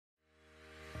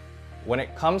When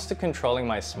it comes to controlling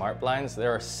my smart blinds,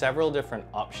 there are several different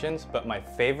options, but my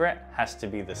favorite has to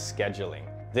be the scheduling.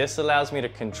 This allows me to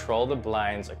control the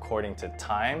blinds according to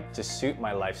time to suit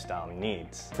my lifestyle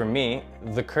needs. For me,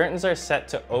 the curtains are set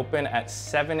to open at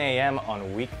 7 a.m.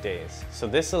 on weekdays. So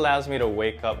this allows me to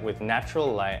wake up with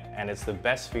natural light, and it's the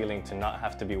best feeling to not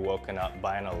have to be woken up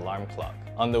by an alarm clock.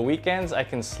 On the weekends, I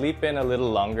can sleep in a little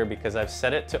longer because I've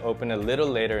set it to open a little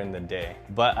later in the day.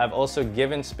 But I've also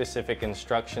given specific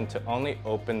instruction to only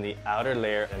open the outer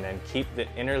layer and then keep the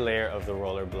inner layer of the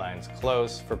roller blinds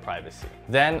closed for privacy.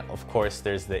 Then, of course,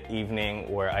 there's the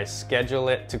evening where I schedule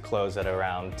it to close at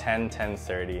around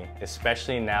 10:30,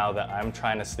 especially now that I'm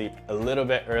trying to sleep a little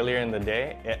bit earlier in the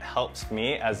day. It helps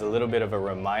me as a little bit of a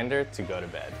reminder to go to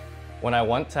bed. When I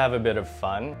want to have a bit of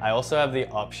fun, I also have the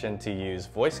option to use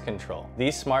voice control.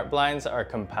 These smart blinds are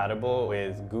compatible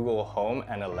with Google Home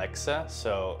and Alexa,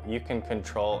 so you can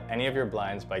control any of your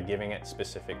blinds by giving it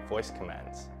specific voice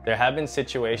commands. There have been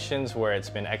situations where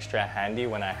it's been extra handy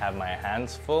when I have my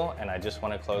hands full and I just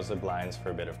want to close the blinds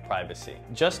for a bit of privacy.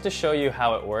 Just to show you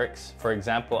how it works, for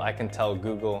example, I can tell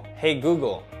Google, "Hey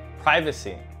Google,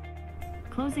 privacy."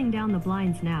 Closing down the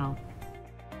blinds now.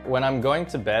 When I'm going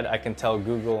to bed, I can tell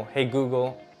Google, "Hey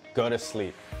Google, go to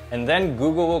sleep." And then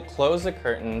Google will close the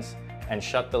curtains and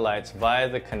shut the lights via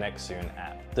the Connexoon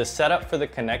app. The setup for the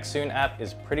Connexoon app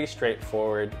is pretty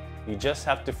straightforward. You just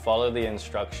have to follow the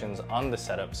instructions on the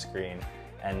setup screen,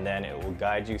 and then it will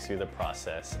guide you through the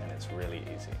process, and it's really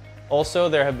easy. Also,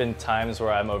 there have been times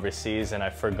where I'm overseas and I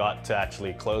forgot to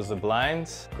actually close the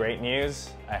blinds. Great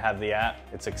news, I have the app.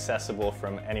 It's accessible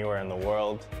from anywhere in the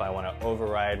world. If I want to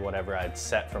override whatever I'd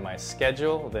set for my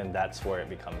schedule, then that's where it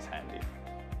becomes handy.